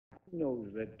He knows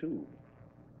that too.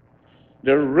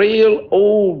 The real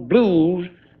old blues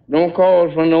don't call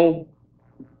for no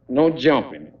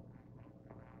jumping.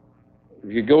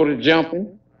 If you go to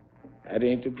jumping, that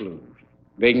ain't the blues.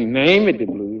 They can name it the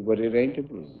blues, but it ain't the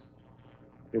blues.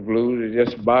 The blues is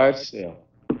just by itself.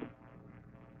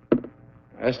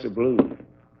 That's the blues.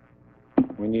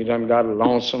 When you done got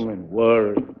lonesome and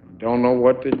worried, don't know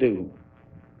what to do,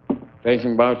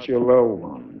 thinking about your loved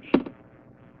ones,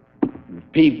 the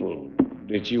people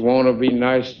that you want to be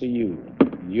nice to you.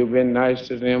 You've been nice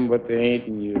to them, but they ain't,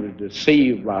 and you're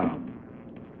deceived by them.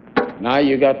 Now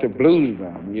you got the blues by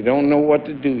them. You don't know what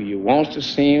to do. You want to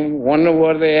see them, wonder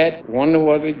where they're at, wonder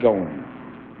where they're going.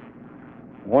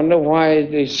 Wonder why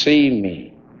they see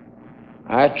me.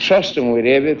 I trust them with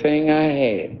everything I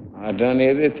had. I done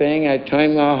everything. I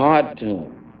turned my heart to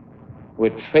them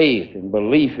with faith and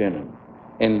belief in them.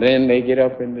 And then they get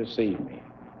up and deceive me.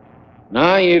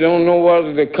 Now you don't know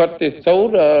whether to cut their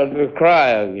throat or to cry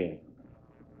again.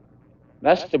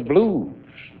 That's the blues,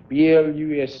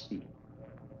 B-L-U-S-C.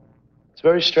 It's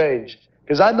very strange,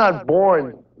 because I'm not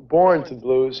born to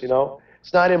blues, you know.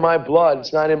 It's not in my blood.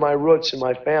 It's not in my roots, in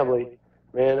my family.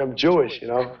 Man, I'm Jewish, you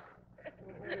know.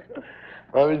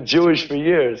 I've been Jewish for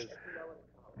years.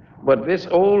 But this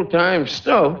old-time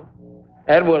stuff,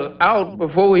 that was out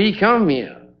before he come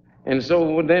here. And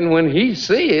so then when he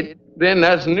see it, then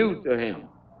that's new to him.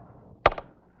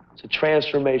 It's a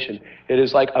transformation. It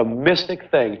is like a mystic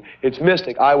thing. It's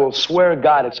mystic. I will swear to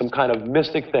God it's some kind of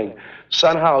mystic thing.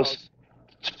 Son House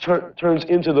turns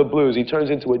into the blues. He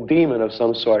turns into a demon of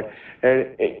some sort.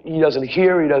 And he doesn't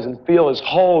hear, he doesn't feel. His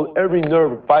whole, every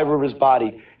nerve, fiber of his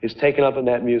body is taken up in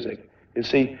that music. You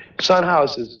see, Son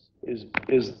House is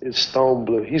stone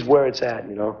blue. He's where it's at,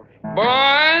 you know.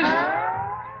 Boys,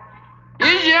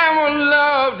 if you ever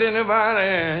loved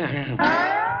anybody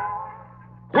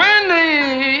when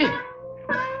they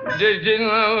just didn't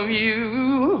love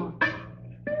you,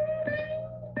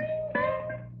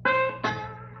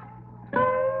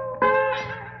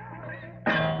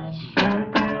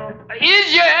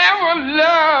 if you ever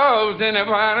loved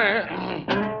anybody,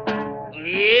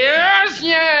 yes,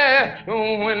 yeah,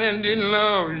 when they didn't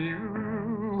love you.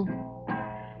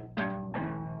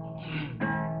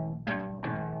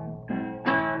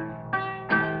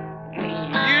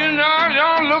 You know, it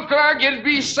don't look like it'd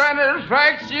be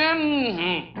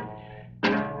satisfaction.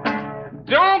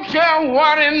 Don't care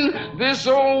what in this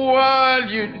old world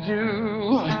you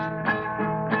do.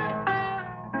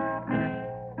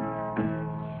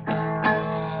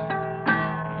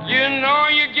 You know,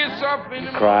 you get up in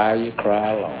the you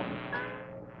cry alone.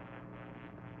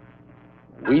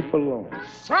 Weep alone.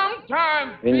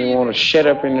 Sometimes then you want to shut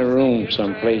up in the room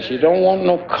someplace. You don't want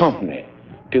no company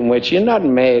too much. You're not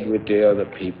mad with the other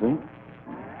people,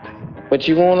 but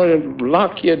you want to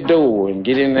lock your door and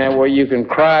get in there where you can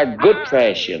cry good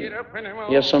fashion.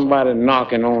 Hear somebody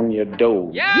knocking on your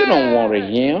door. You don't want to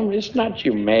hear him. It's not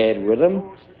you mad with him.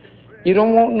 You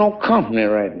don't want no company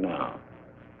right now.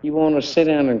 You want to sit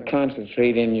down and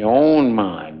concentrate in your own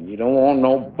mind. You don't want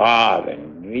no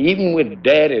bothering, even with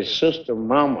daddy, sister,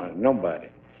 mama, nobody.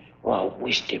 Well, I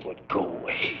wish they would go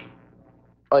away.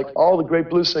 Like all the great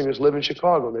blues singers live in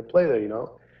Chicago, and they play there, you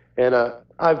know. And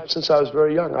since I was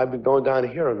very young, I've been going down to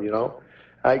hear them, you know.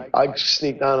 I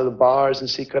sneak down to the bars and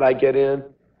see could I get in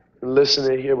and listen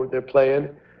and hear what they're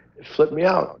playing. It flipped me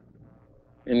out.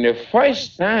 And the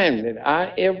first time that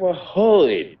I ever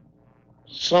heard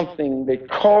something they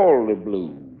call the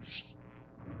blues,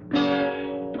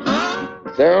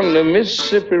 down the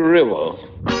Mississippi River,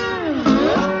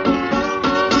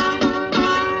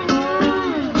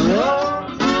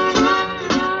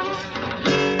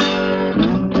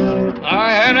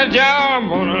 I had a job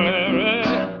on a levee.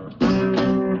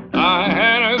 I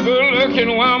had a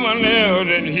good-looking woman there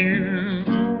that you.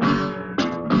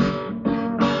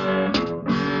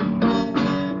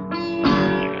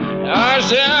 I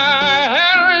said I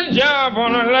had a job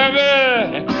on a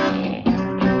levee.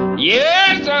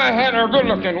 Yes, I had a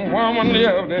good-looking woman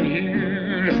there that you.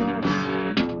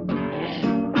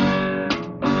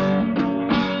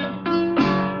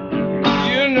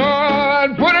 You know,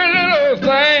 I'd put a little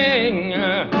thing.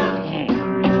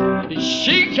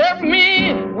 She kept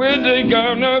me with the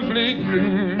Governor Fleet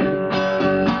Blues.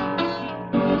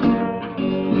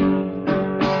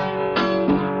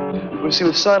 But see,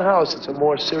 with Son House, it's a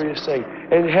more serious thing.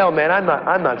 And hell, man, I'm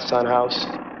not Son House.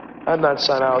 I'm not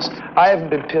Son House. I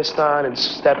haven't been pissed on and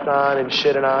stepped on and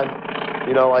shitted on,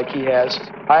 you know, like he has.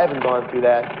 I haven't gone through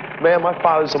that. Man, my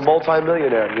father's a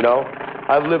multi-millionaire, you know.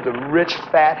 I've lived a rich,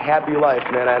 fat, happy life,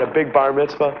 man. I had a big bar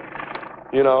mitzvah,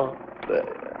 you know.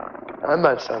 I'm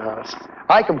not Son House.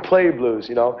 I can play blues,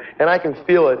 you know, and I can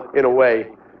feel it in a way.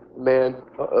 Man,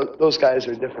 those guys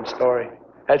are a different story.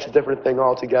 That's a different thing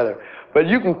altogether. But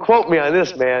you can quote me on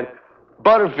this, man.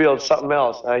 Butterfield's something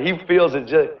else. He feels it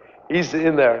just, he's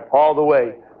in there all the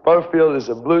way. Butterfield is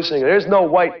a blues singer. There's no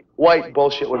white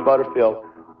bullshit with Butterfield.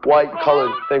 White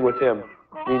colored thing with him.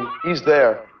 I mean, he's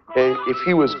there. And if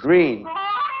he was green,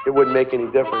 it wouldn't make any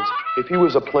difference. If he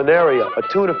was a planaria, a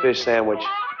tuna fish sandwich,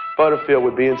 Butterfield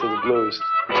would be into the blues.